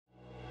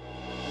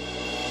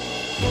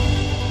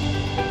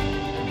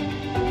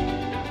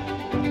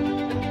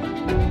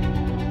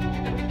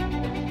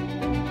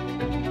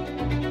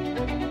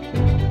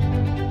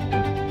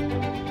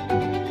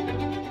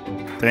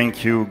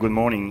Thank you. Good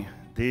morning.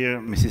 Dear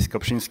Mrs.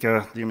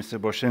 Kopczynska, dear Mr.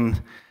 Boschen,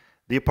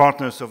 dear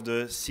partners of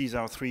the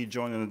SESAR 3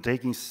 Joint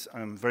Undertakings,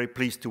 I'm very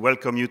pleased to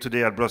welcome you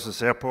today at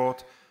Brussels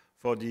Airport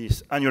for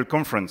this annual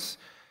conference.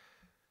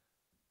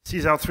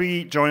 SESAR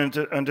 3 Joint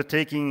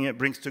Undertaking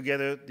brings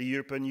together the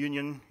European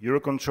Union,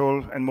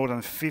 Eurocontrol, and more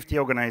than 50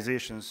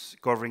 organizations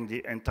covering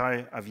the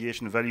entire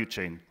aviation value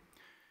chain.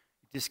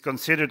 It is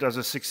considered as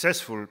a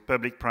successful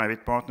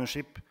public-private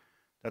partnership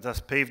that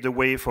has paved the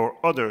way for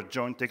other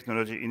joint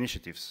technology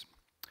initiatives.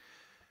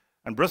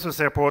 And Brussels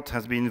Airport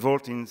has been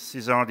involved in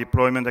SESAR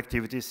deployment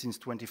activities since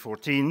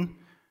 2014,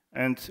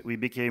 and we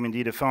became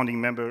indeed a founding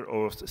member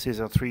of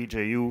SESAR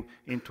 3JU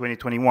in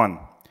 2021.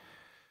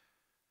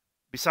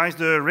 Besides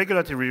the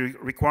regulatory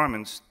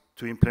requirements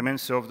to implement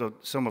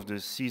some of the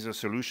SESAR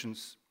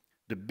solutions,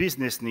 the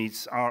business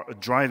needs are a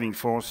driving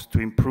force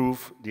to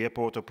improve the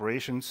airport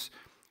operations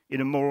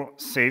in a more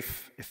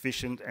safe,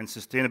 efficient, and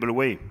sustainable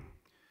way.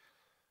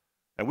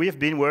 And we have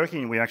been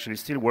working, we're actually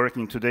still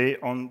working today,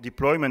 on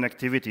deployment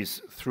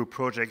activities through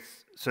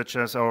projects such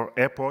as our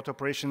Airport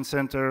Operations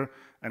Center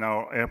and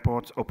our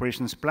Airport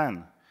Operations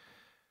Plan.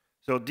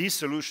 So these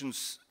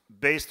solutions,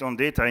 based on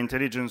data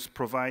intelligence,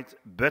 provide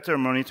better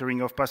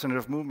monitoring of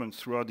passenger movements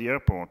throughout the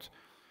airport,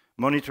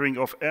 monitoring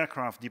of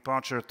aircraft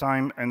departure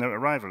time and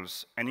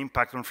arrivals, and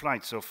impact on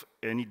flights of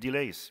any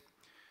delays.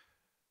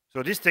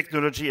 So this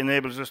technology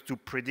enables us to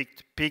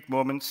predict peak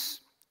moments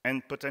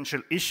and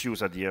potential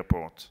issues at the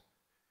airport.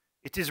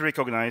 It is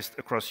recognized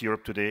across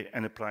Europe today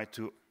and applied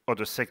to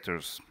other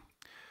sectors.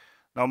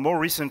 Now, more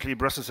recently,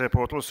 Brussels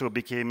Airport also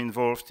became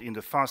involved in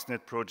the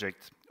FastNet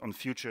project on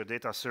future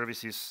data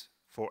services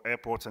for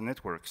airports and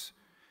networks.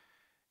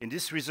 In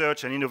this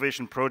research and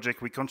innovation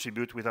project, we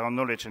contribute with our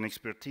knowledge and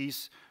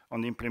expertise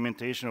on the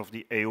implementation of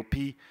the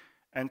AOP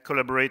and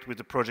collaborate with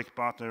the project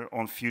partner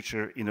on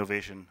future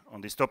innovation on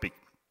this topic.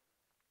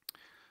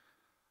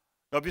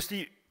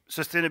 Obviously,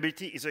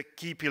 sustainability is a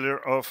key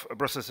pillar of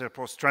Brussels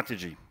Airport's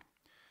strategy.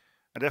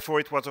 And therefore,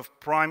 it was of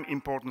prime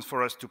importance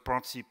for us to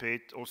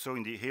participate also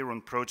in the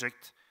HERON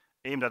project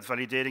aimed at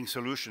validating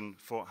solutions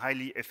for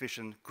highly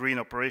efficient green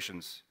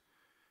operations.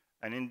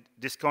 And in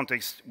this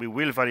context, we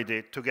will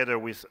validate, together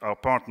with our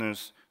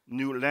partners,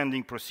 new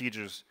landing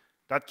procedures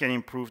that can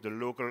improve the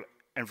local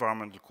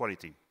environmental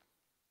quality.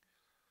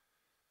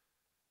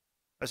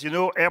 As you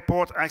know,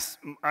 airports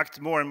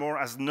act more and more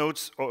as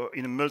nodes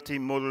in a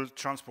multimodal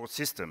transport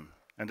system.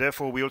 And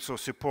therefore, we also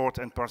support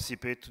and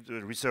participate to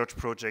the research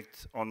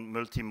project on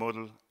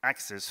multimodal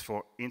access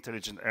for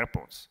intelligent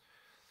airports.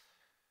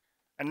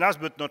 And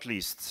last but not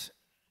least,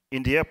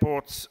 in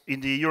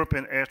the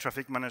European Air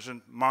Traffic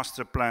Management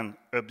Master Plan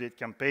update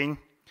campaign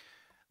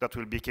that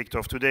will be kicked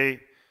off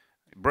today,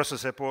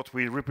 Brussels Airport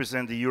will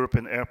represent the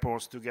European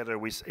airports together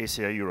with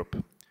ACI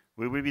Europe.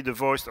 We will be the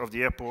voice of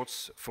the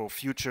airports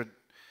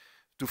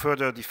to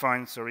further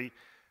define,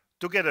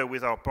 together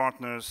with our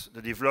partners,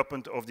 the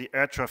development of the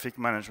air traffic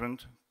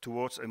management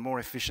towards a more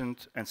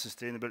efficient and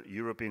sustainable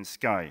European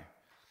sky.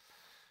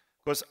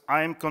 Because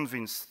I am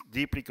convinced,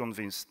 deeply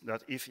convinced,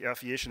 that if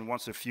aviation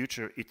wants a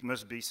future, it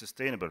must be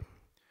sustainable.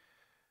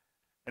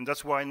 And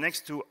that's why,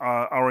 next to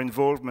our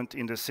involvement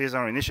in the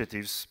SESAR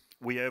initiatives,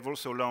 we have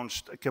also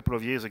launched a couple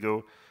of years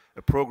ago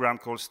a program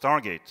called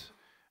Stargate.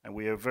 And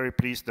we are very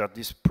pleased that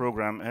this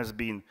program has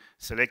been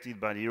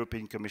selected by the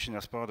European Commission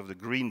as part of the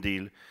Green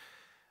Deal.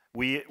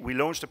 We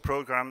launched a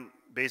program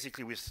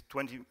basically with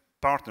 20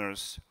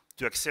 partners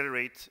to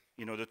accelerate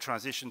the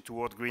transition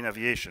toward green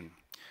aviation.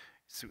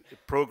 It's a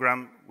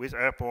program with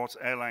airports,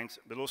 airlines,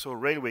 but also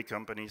railway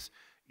companies,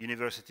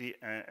 university,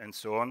 and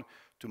so on,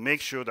 to make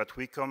sure that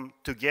we come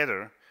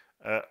together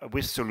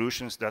with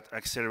solutions that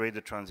accelerate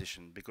the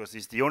transition, because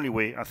it's the only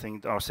way I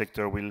think our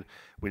sector will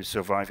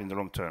survive in the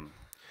long term.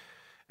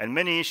 And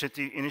many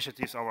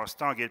initiatives of our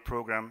Stargate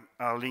program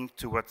are linked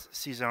to what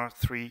SESAR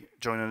 3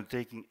 Joint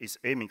Undertaking is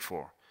aiming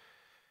for.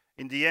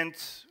 In the end,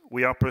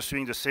 we are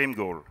pursuing the same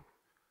goal,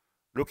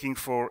 looking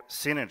for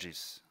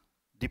synergies,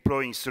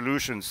 deploying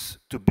solutions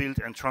to build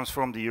and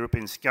transform the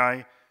European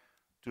sky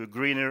to a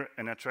greener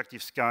and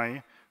attractive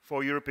sky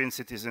for European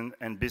citizens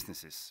and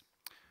businesses.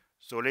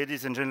 So,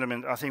 ladies and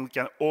gentlemen, I think we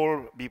can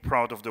all be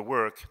proud of the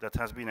work that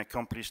has been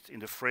accomplished in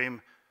the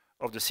frame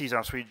of the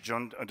SESAR 3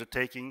 Joint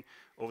Undertaking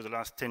over the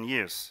last 10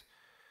 years.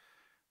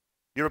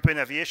 European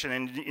aviation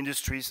and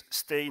industries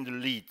stay in the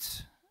lead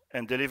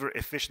and deliver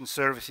efficient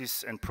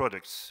services and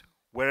products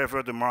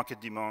wherever the market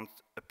demand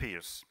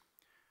appears.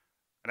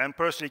 And I'm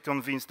personally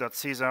convinced that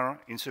SESAR,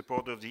 in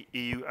support of the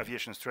EU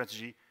aviation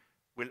strategy,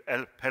 will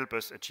help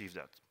us achieve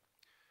that.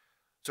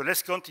 So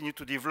let's continue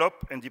to develop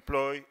and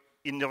deploy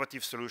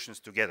innovative solutions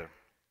together.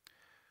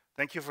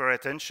 Thank you for your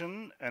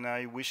attention, and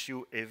I wish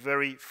you a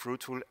very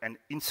fruitful and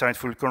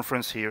insightful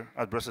conference here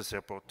at Brussels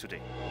Airport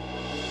today.